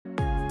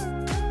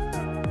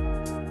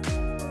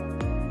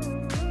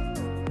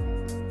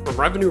From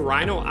Revenue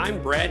Rhino,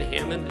 I'm Brad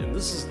Hammond, and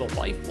this is the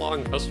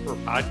Lifelong Customer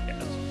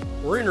Podcast.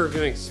 We're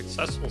interviewing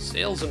successful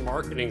sales and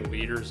marketing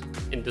leaders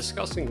and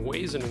discussing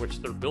ways in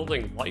which they're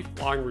building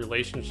lifelong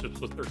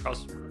relationships with their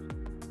customers.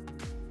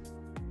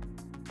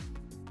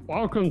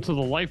 Welcome to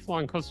the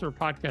Lifelong Customer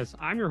Podcast.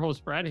 I'm your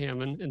host, Brad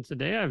Hammond, and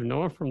today I have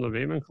Noah from the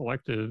Bateman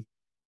Collective.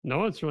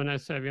 Noah, it's really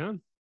nice to have you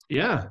on.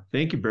 Yeah,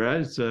 thank you,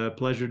 Brad. It's a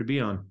pleasure to be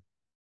on.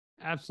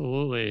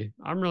 Absolutely.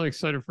 I'm really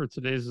excited for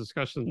today's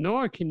discussion.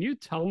 Noah, can you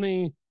tell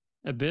me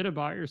a bit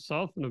about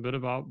yourself and a bit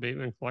about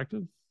Bateman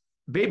Collective?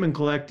 Bateman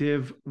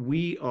Collective,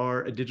 we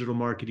are a digital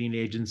marketing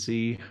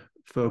agency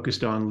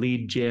focused on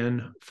lead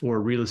gen for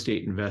real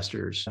estate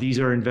investors. These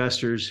are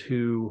investors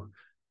who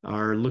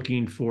are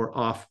looking for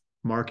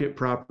off-market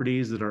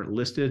properties that aren't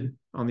listed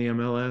on the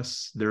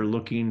MLS. They're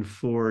looking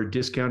for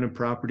discounted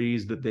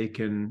properties that they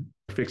can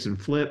fix and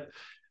flip,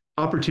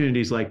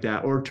 opportunities like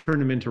that, or turn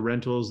them into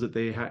rentals that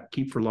they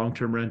keep for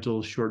long-term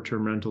rentals,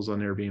 short-term rentals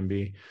on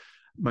Airbnb.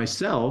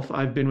 Myself,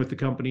 I've been with the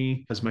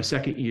company as my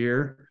second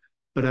year,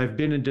 but I've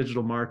been in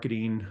digital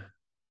marketing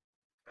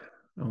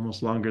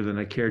almost longer than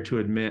I care to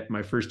admit.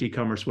 My first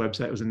e-commerce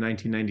website was in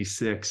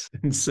 1996.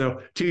 And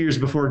so 2 years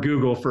before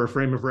Google, for a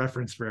frame of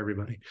reference for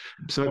everybody.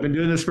 So I've been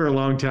doing this for a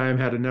long time,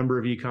 had a number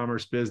of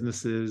e-commerce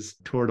businesses,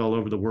 toured all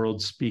over the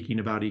world speaking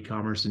about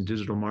e-commerce and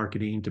digital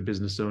marketing to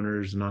business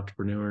owners and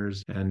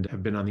entrepreneurs, and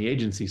have been on the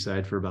agency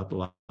side for about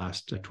the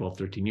last 12,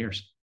 13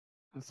 years.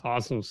 That's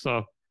awesome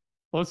stuff.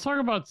 Let's talk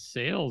about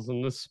sales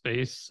in this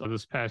space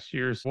this past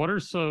year. So what are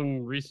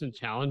some recent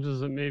challenges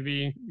that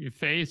maybe you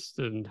faced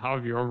and how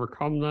have you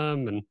overcome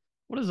them? And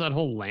what does that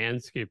whole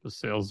landscape of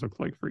sales look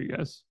like for you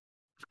guys?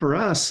 For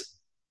us,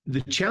 the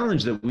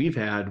challenge that we've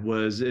had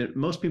was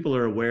most people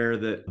are aware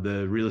that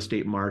the real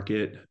estate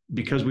market,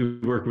 because we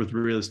work with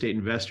real estate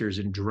investors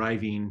in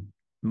driving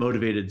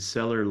motivated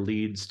seller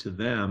leads to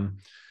them,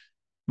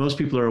 most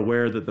people are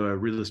aware that the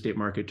real estate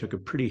market took a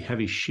pretty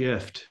heavy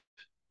shift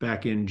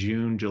back in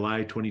June,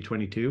 July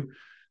 2022.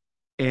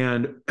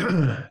 And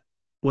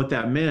what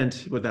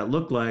that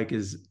looked like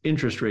is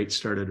interest rates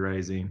started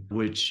rising,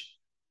 which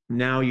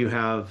now you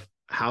have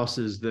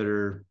houses that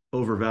are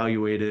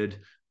overvaluated,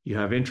 you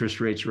have interest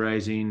rates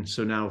rising.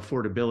 So now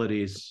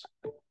affordability is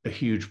a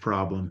huge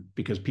problem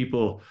because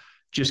people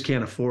just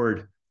can't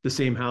afford the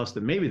same house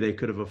that maybe they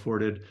could have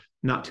afforded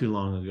not too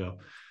long ago.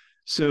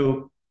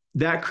 So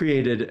that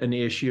created an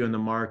issue in the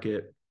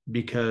market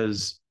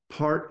because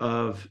part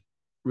of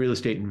real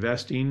estate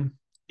investing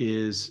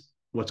is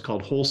what's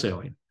called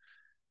wholesaling.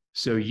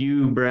 So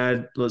you,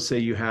 Brad, let's say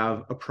you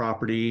have a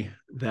property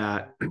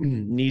that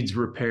needs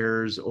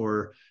repairs,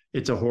 or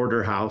it's a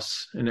hoarder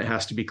house and it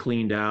has to be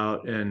cleaned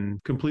out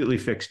and completely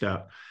fixed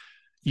up.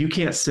 You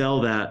can't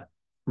sell that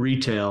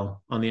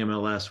retail on the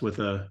MLS with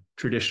a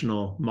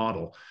traditional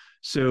model.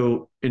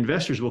 So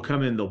investors will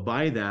come in, they'll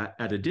buy that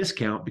at a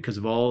discount because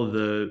of all of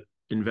the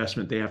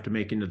investment they have to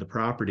make into the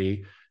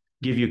property,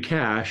 give you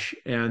cash,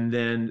 and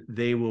then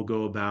they will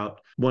go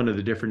about one of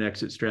the different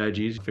exit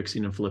strategies,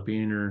 fixing and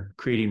flipping or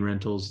creating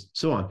rentals,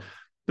 so on.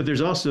 But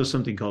there's also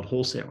something called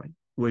wholesaling,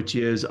 which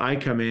is I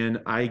come in,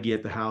 I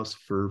get the house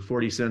for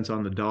 40 cents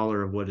on the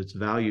dollar of what it's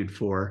valued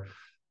for,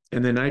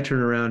 and then I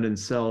turn around and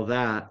sell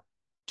that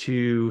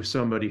to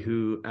somebody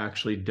who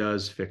actually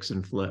does fix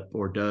and flip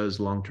or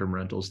does long-term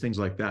rentals, things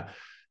like that.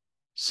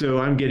 So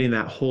I'm getting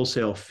that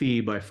wholesale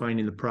fee by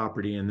finding the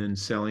property and then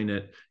selling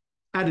it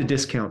at a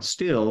discount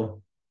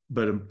still,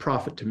 but a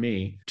profit to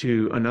me,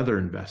 to another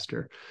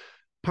investor.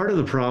 Part of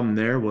the problem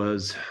there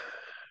was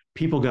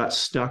people got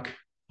stuck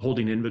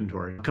holding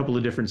inventory. A couple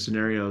of different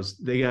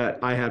scenarios.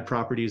 I had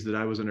properties that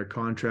I was under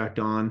contract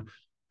on,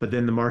 but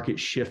then the market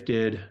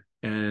shifted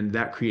and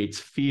that creates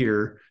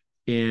fear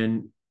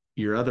in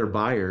your other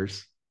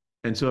buyers.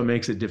 And so it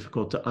makes it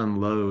difficult to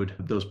unload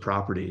those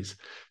properties.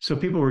 So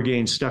people were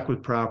getting stuck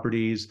with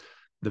properties.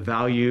 The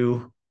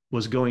value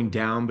was going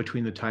down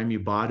between the time you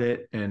bought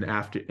it and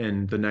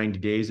the 90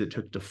 days it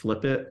took to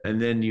flip it.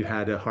 And then you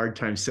had a hard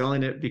time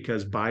selling it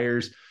because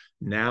buyers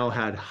now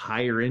had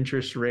higher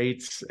interest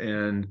rates,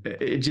 and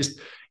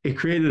it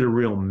created a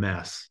real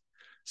mess.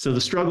 So the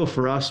struggle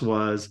for us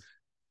was,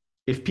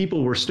 if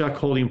people were stuck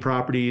holding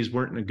properties,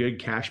 weren't in a good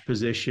cash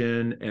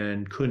position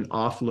and couldn't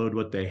offload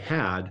what they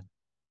had,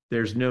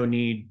 there's no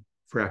need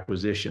for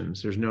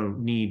acquisitions. There's no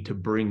need to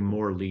bring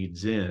more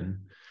leads in.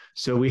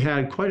 So we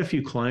had quite a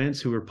few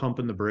clients who were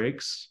pumping the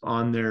brakes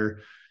on their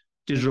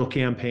digital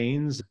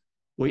campaigns,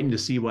 waiting to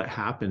see what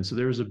happened. So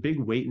there was a big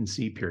wait and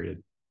see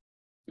period.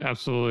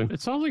 Absolutely. It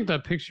sounds like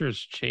that picture has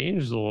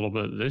changed a little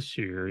bit this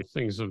year.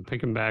 Things are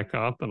picking back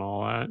up and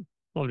all that.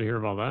 Love to hear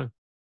about that.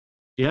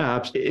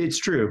 Yeah, it's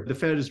true. The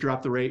Fed has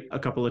dropped the rate a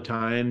couple of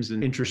times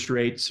and interest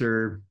rates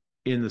are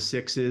in the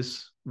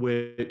sixes,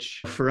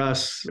 which for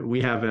us, we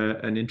have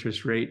an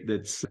interest rate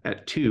that's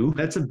at 2.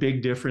 That's a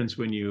big difference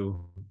when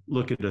you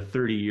look at a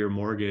 30-year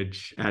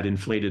mortgage at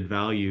inflated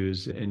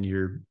values and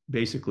you're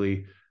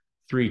basically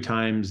 3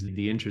 times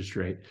the interest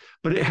rate.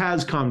 But it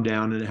has calmed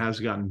down and it has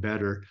gotten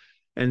better.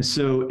 And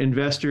so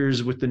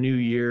investors with the new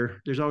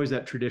year, there's always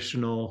that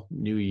traditional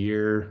new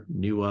year,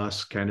 new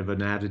us kind of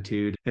an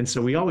attitude. And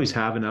so we always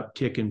have an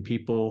uptick in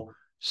people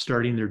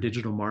starting their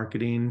digital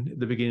marketing at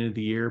the beginning of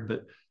the year,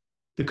 but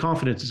the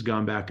confidence has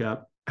gone back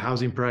up.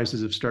 Housing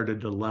prices have started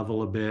to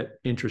level a bit.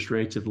 Interest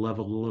rates have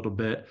leveled a little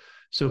bit.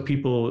 So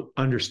people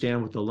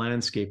understand what the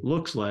landscape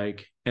looks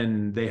like,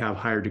 and they have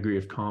higher degree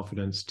of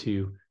confidence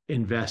to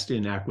invest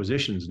in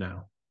acquisitions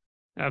now.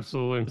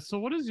 Absolutely. So,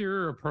 what does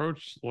your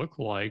approach look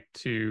like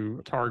to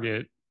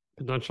target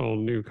potential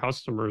new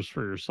customers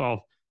for yourself?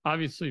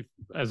 Obviously,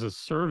 as a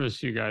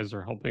service, you guys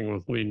are helping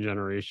with lead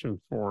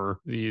generation for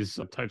these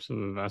types of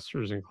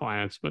investors and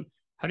clients, but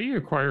how do you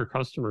acquire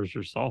customers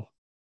yourself?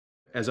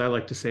 As I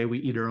like to say, we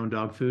eat our own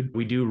dog food.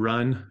 We do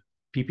run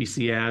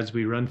PPC ads,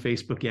 we run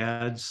Facebook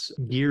ads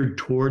geared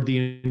toward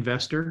the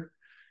investor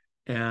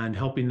and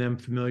helping them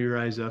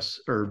familiarize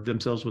us or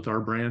themselves with our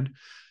brand.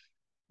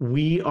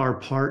 We are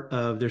part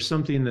of, there's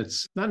something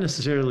that's not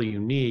necessarily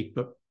unique,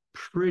 but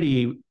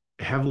pretty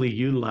heavily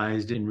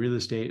utilized in real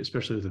estate,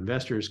 especially with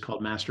investors,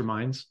 called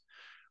masterminds,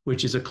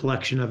 which is a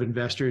collection of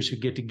investors who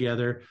get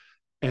together.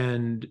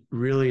 And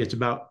really, it's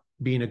about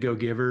being a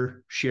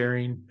go-giver,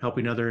 sharing,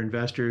 helping other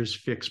investors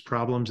fix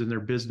problems in their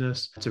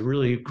business. It's a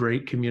really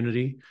great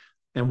community.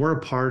 And we're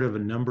a part of a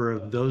number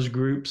of those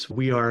groups.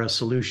 We are a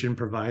solution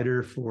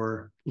provider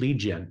for lead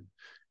gen.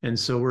 And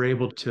so we're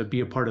able to be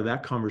a part of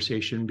that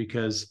conversation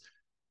because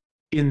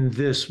in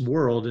this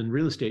world, in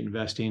real estate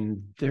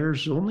investing,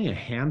 there's only a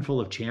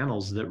handful of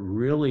channels that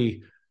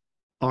really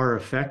are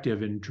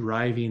effective in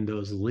driving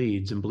those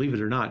leads. And believe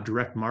it or not,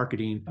 direct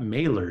marketing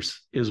mailers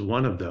is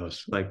one of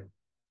those. Like,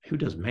 who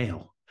does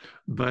mail?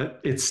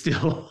 But it's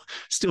still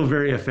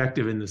very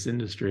effective in this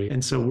industry.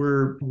 And so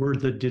we're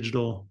the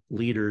digital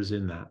leaders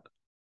in that.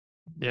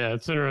 Yeah,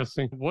 it's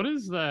interesting. What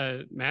does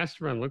that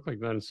mastermind look like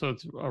then? So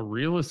it's a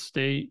real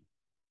estate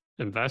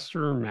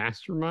investor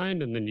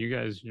mastermind, and then you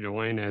guys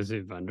join as a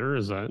vendor.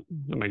 Am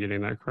I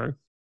getting that correct?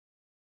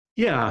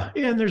 Yeah.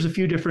 And there's a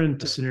few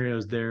different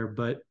scenarios there,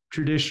 but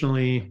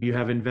traditionally you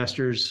have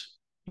investors.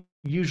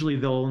 Usually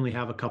they'll only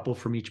have a couple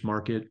from each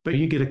market, but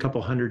you get a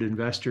couple hundred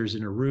investors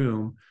in a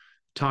room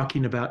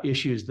talking about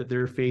issues that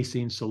they're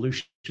facing,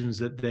 solutions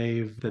that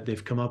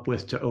they've come up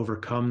with to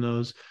overcome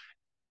those.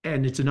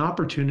 And it's an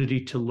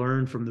opportunity to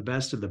learn from the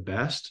best of the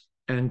best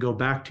and go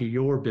back to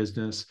your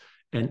business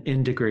and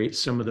integrate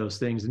some of those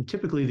things. And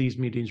typically these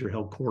meetings are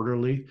held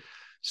quarterly.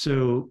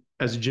 So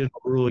as a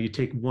general rule, you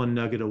take one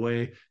nugget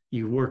away,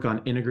 you work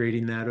on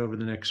integrating that over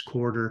the next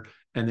quarter,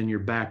 and then you're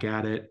back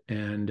at it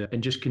and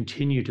just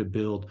continue to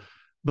build.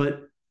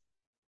 But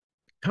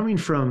coming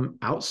from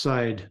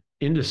outside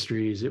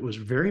industries, it was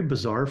very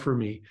bizarre for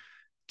me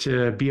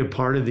to be a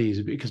part of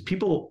these because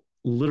people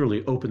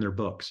literally open their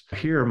books.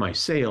 Here are my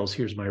sales,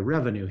 here's my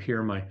revenue,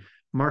 here are my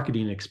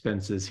marketing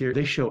expenses. Here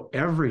they show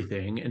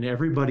everything, and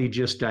everybody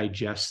just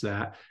digests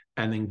that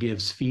and then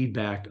gives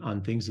feedback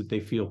on things that they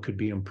feel could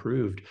be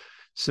improved.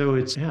 So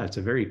it's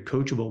a very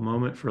coachable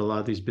moment for a lot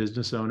of these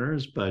business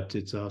owners, but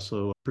it's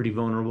also pretty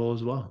vulnerable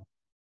as well.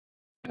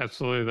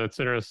 Absolutely, that's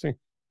interesting.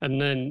 And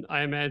then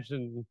I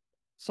imagine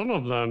some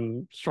of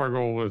them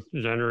struggle with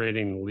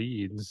generating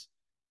leads.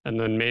 And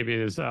then maybe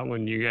is that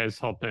when you guys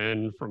help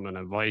in from an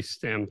advice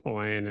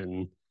standpoint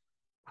and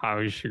how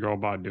you should go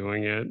about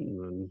doing it,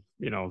 and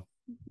then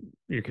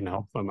you can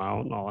help them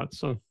out and all that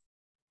stuff.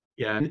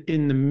 Yeah,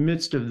 in the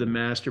midst of the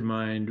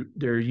mastermind,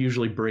 there are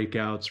usually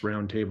breakouts,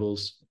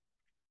 roundtables.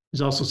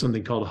 There's also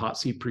something called a hot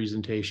seat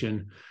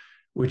presentation,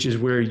 which is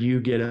where you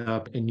get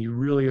up and you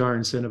really are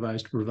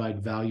incentivized to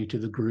provide value to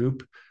the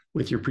group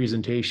with your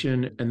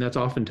presentation. And that's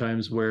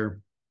oftentimes where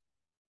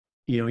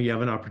you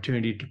have an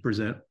opportunity to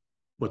present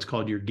what's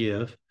called your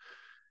give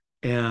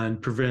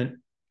and present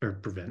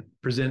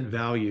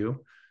value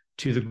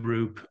to the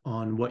group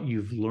on what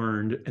you've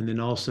learned, and then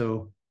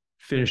also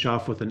finish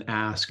off with an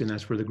ask. And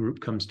that's where the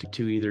group comes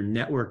to either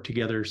network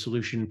together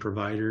solution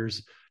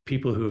providers,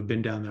 people who have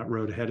been down that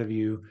road ahead of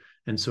you,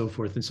 and so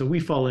forth. And so we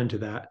fall into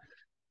that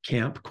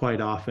camp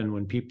quite often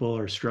when people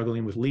are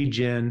struggling with lead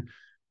gen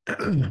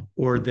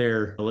or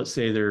let's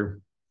say their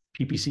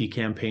PPC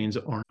campaigns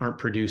aren't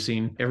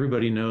producing.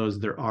 Everybody knows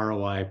their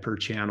ROI per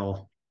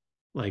channel,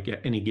 like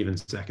at any given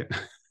second.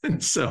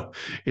 And so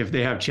if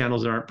they have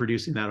channels that aren't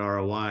producing that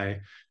ROI,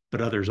 but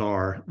others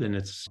are,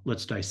 then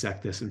let's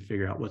dissect this and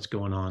figure out what's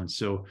going on.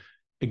 So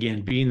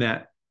again, being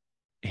that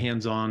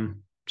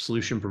hands-on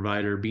solution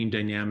provider, being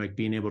dynamic,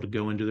 being able to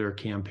go into their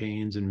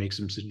campaigns and make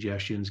some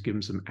suggestions, give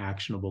them some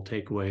actionable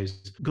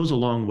takeaways, goes a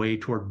long way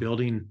toward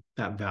building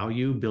that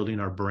value, building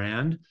our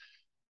brand.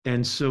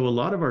 And so a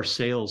lot of our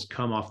sales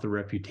come off the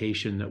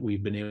reputation that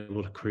we've been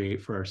able to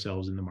create for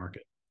ourselves in the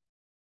market.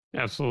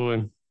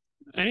 Absolutely.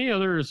 Any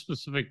other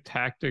specific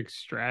tactics,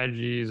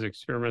 strategies,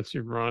 experiments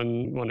you've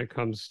run when it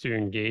comes to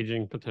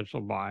engaging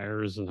potential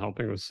buyers and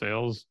helping with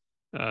sales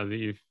that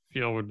you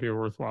feel would be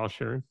worthwhile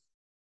sharing?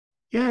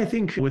 Yeah, I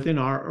think within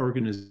our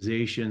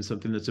organization,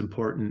 something that's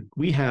important,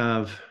 we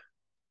have,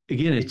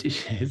 again,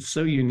 it's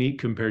so unique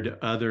compared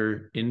to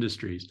other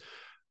industries,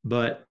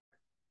 but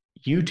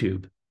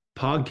YouTube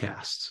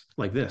podcasts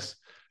like this,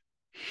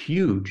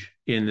 huge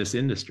in this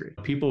industry.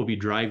 People will be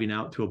driving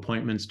out to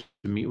appointments to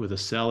meet with a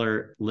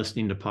seller,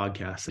 listening to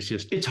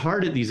podcasts. It's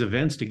hard at these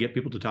events to get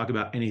people to talk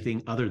about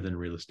anything other than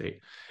real estate.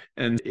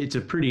 And it's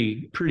a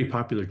pretty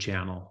popular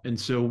channel. And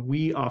so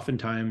we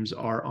oftentimes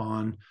are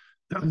on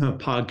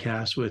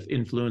podcasts with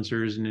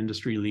influencers and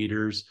industry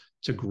leaders.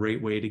 It's a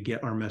great way to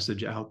get our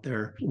message out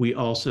there. We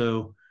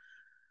also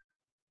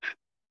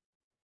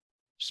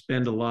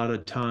spend a lot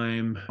of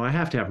time. I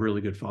have to have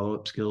really good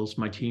follow-up skills.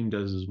 My team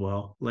does as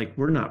well. Like,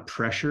 we're not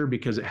pressure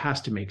because it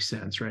has to make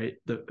sense, right?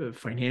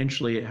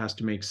 Financially, it has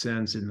to make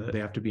sense, and they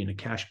have to be in a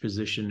cash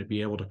position to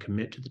be able to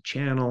commit to the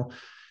channel.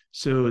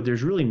 So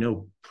there's really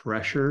no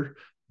pressure,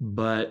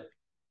 but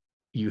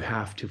you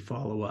have to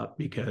follow up,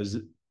 because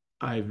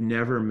I've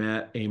never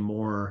met a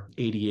more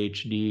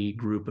ADHD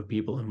group of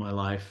people in my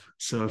life.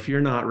 So if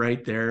you're not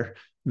right there,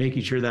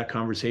 making sure that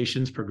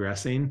conversation's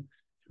progressing,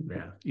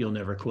 you'll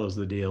never close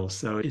the deal.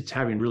 So it's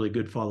having really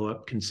good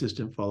follow-up,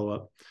 consistent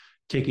follow-up,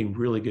 taking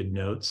really good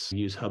notes,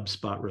 use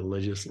HubSpot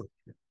religiously.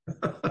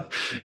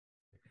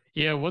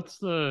 Yeah, what's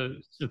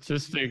the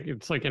statistic?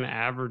 It's like an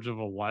average of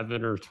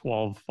 11 or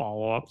 12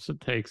 follow-ups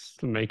it takes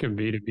to make a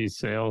B2B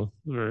sale.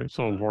 Very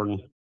so important.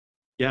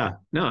 Yeah,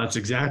 no, that's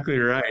exactly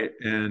right.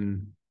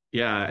 And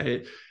yeah,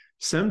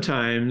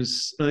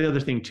 sometimes the other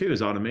thing too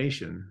is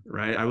automation,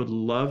 right? I would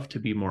love to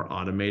be more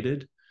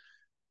automated,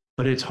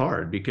 but it's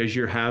hard because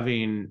you're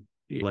having,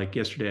 like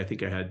yesterday, I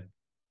think I had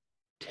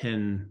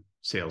 10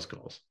 sales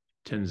calls,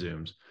 10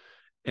 Zooms.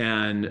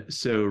 And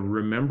so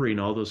remembering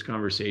all those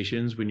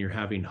conversations when you're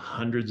having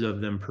hundreds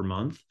of them per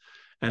month,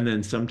 and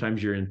then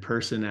sometimes you're in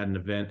person at an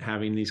event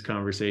having these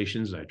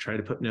conversations. I try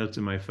to put notes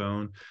in my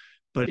phone,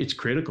 but it's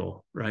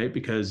critical, right?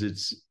 Because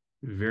it's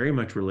very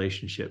much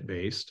relationship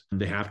based.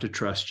 They have to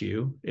trust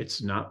you.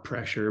 It's not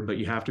pressure, but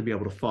you have to be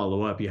able to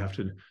follow up. You have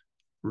to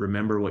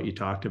remember what you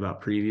talked about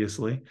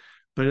previously.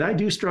 But I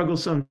do struggle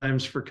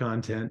sometimes for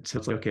content. So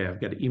it's like, okay, I've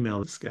got to email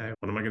this guy.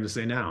 What am I going to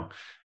say now?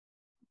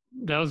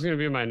 That was going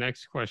to be my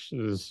next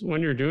question is,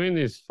 when you're doing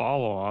these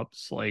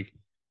follow-ups, like,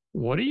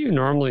 what do you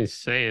normally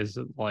say? Is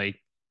it like,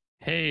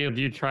 hey,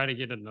 do you try to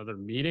get another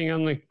meeting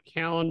on the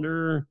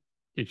calendar?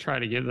 Do you try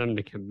to get them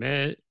to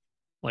commit?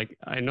 Like,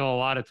 I know a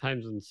lot of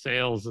times in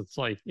sales, it's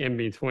like in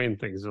between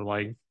things. They're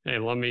like, hey,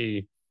 let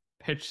me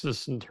pitch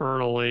this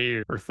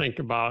internally or think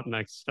about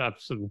next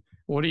steps. And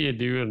what do you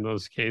do in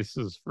those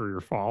cases for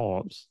your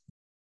follow-ups?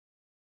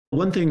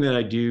 One thing that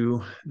I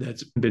do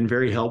that's been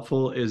very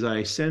helpful is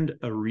I send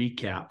a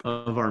recap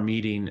of our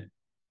meeting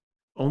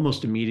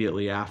almost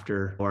immediately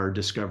after our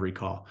discovery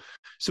call.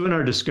 So in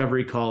our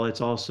discovery call,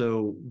 it's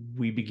also,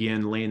 we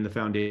begin laying the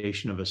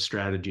foundation of a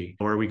strategy.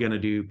 Or are we going to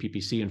do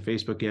PPC and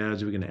Facebook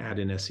ads? Are we going to add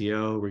in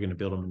SEO? We're going to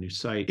build them a new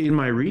site. In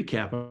my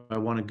recap, I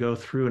want to go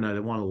through and I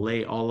want to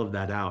lay all of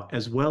that out,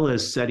 as well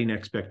as setting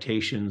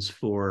expectations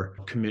for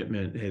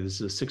commitment. Hey, this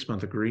is a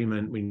 6-month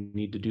agreement. We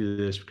need to do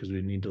this because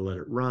we need to let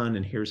it run.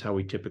 And here's how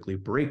we typically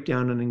break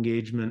down an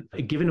engagement.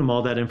 Giving them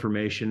all that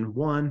information,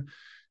 one,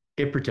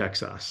 it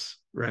protects us,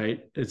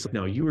 right? It's like,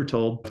 no, you were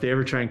told. If they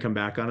ever try and come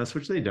back on us,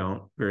 which they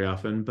don't very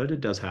often, but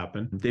it does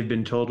happen, they've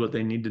been told what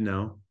they need to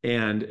know.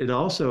 And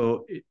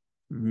it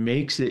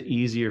makes it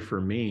easier for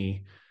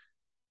me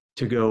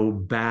to go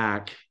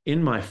back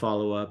in my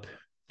follow-up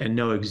and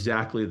know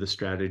exactly the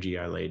strategy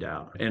I laid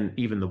out and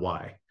even the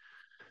why.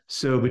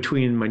 So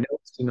between my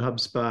notes in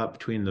HubSpot,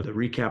 between the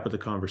recap of the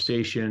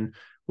conversation,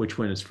 which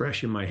one is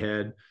fresh in my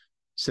head,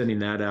 sending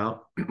that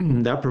out,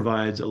 that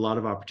provides a lot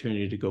of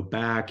opportunity to go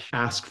back,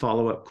 ask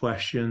follow-up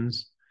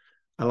questions.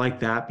 I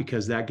like that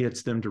because that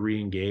gets them to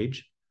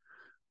re-engage.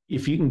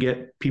 If you can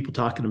get people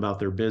talking about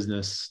their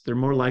business, they're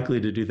more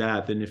likely to do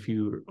that than if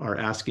you are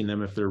asking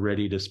them if they're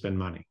ready to spend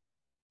money.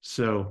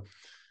 So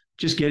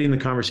just getting the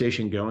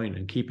conversation going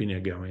and keeping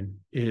it going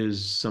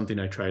is something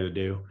I try to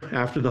do.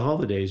 After the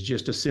holidays,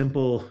 just a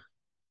simple,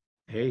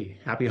 hey,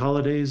 happy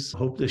holidays.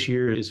 Hope this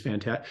year is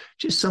fantastic.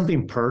 Just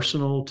something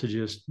personal, to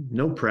just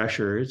no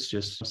pressure. It's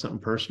just something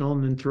personal,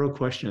 and then throw a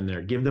question in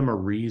there. Give them a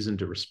reason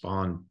to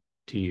respond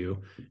to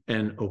you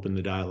and open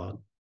the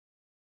dialogue.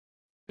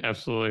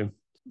 Absolutely.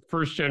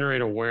 First,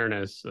 generate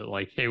awareness that,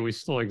 like, hey, we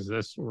still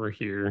exist, we're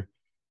here.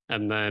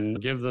 And then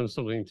give them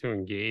something to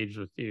engage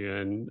with you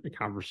in a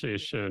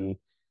conversation.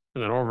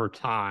 And then over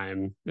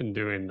time, in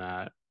doing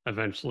that,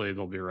 eventually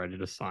they'll be ready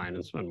to sign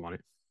and spend money.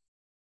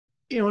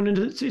 And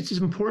it's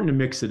important to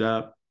mix it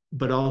up,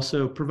 but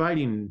also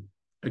providing,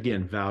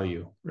 again,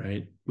 value,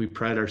 right? We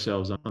pride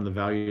ourselves on the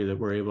value that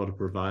we're able to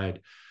provide.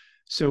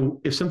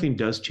 So if something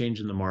does change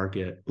in the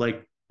market,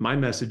 like my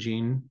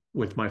messaging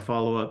with my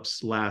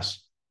follow-ups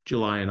last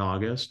July and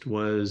August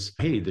was,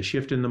 hey, the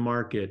shift in the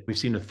market, we've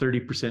seen a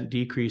 30%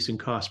 decrease in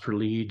cost per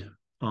lead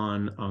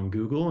on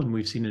Google, and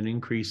we've seen an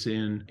increase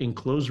in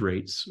close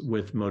rates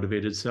with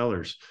motivated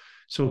sellers.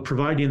 So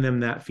providing them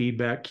that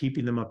feedback,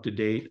 keeping them up to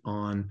date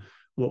on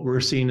what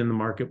we're seeing in the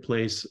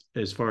marketplace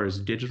as far as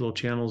digital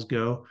channels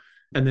go,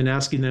 and then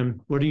asking them,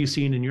 what are you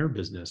seeing in your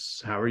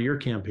business? How are your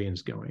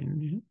campaigns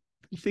going?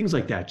 Things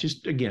like that.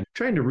 Just, again,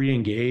 trying to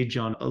re-engage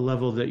on a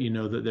level that you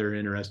know that they're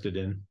interested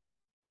in.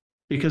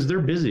 because they're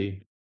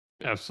busy.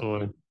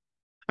 Absolutely.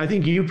 I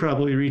think you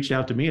probably reached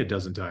out to me a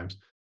dozen times.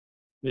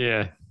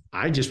 Yeah.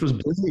 I just was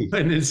busy.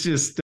 And it's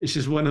just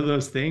one of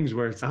those things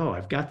where it's, oh,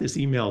 I've got this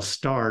email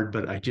starred,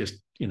 but I just,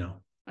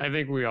 I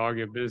think we all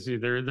get busy.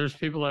 There's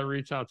people that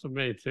reach out to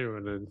me too,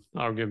 and then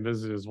I'll get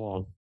busy as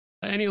well.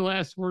 Any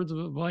last words of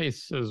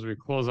advice as we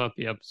close out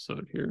the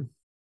episode here?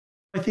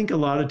 I think a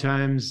lot of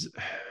times,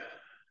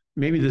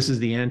 maybe this is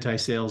the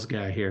anti-sales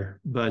guy here,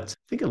 but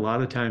I think a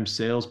lot of times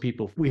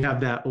salespeople, we have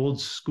that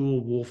old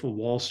school Wolf of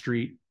Wall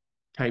Street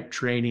type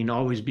training,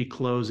 always be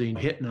closing,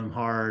 hitting them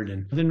hard.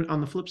 And then on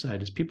the flip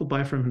side is people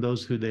buy from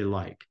those who they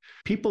like.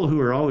 People who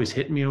are always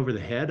hitting me over the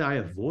head, I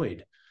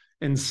avoid.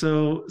 And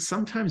so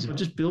sometimes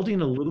just building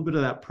a little bit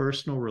of that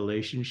personal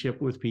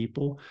relationship with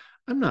people,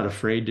 I'm not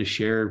afraid to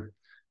share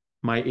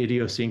my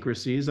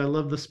idiosyncrasies. I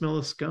love the smell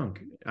of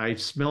skunk. I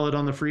smell it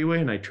on the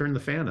freeway and I turn the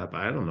fan up.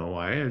 I don't know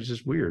why. It's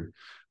just weird.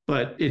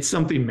 But it's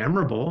something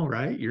memorable,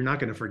 right? You're not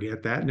going to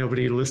forget that.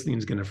 Nobody listening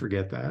is going to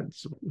forget that.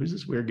 So who's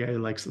this weird guy who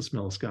likes the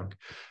smell of skunk?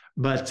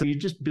 But you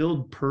just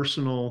build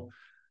personal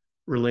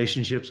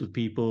relationships with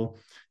people.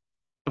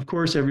 Of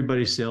course,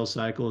 everybody's sales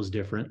cycle is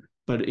different,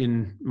 but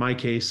in my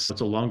case,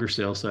 it's a longer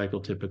sales cycle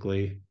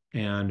typically,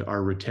 and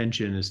our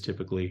retention is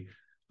typically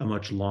a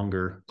much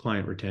longer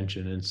client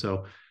retention. And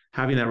so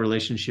having that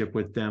relationship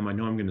with them, I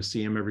know I'm going to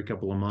see them every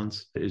couple of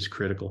months, is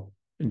critical.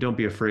 And don't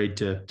be afraid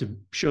to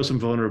show some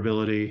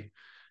vulnerability,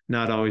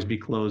 not always be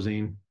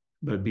closing,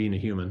 but being a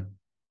human.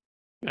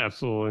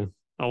 Absolutely.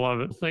 I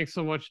love it. Thanks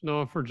so much,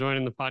 Noah, for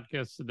joining the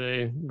podcast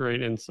today.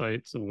 Great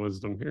insights and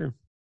wisdom here.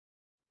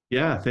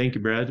 Yeah, thank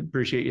you, Brad.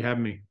 Appreciate you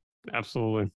having me. Absolutely.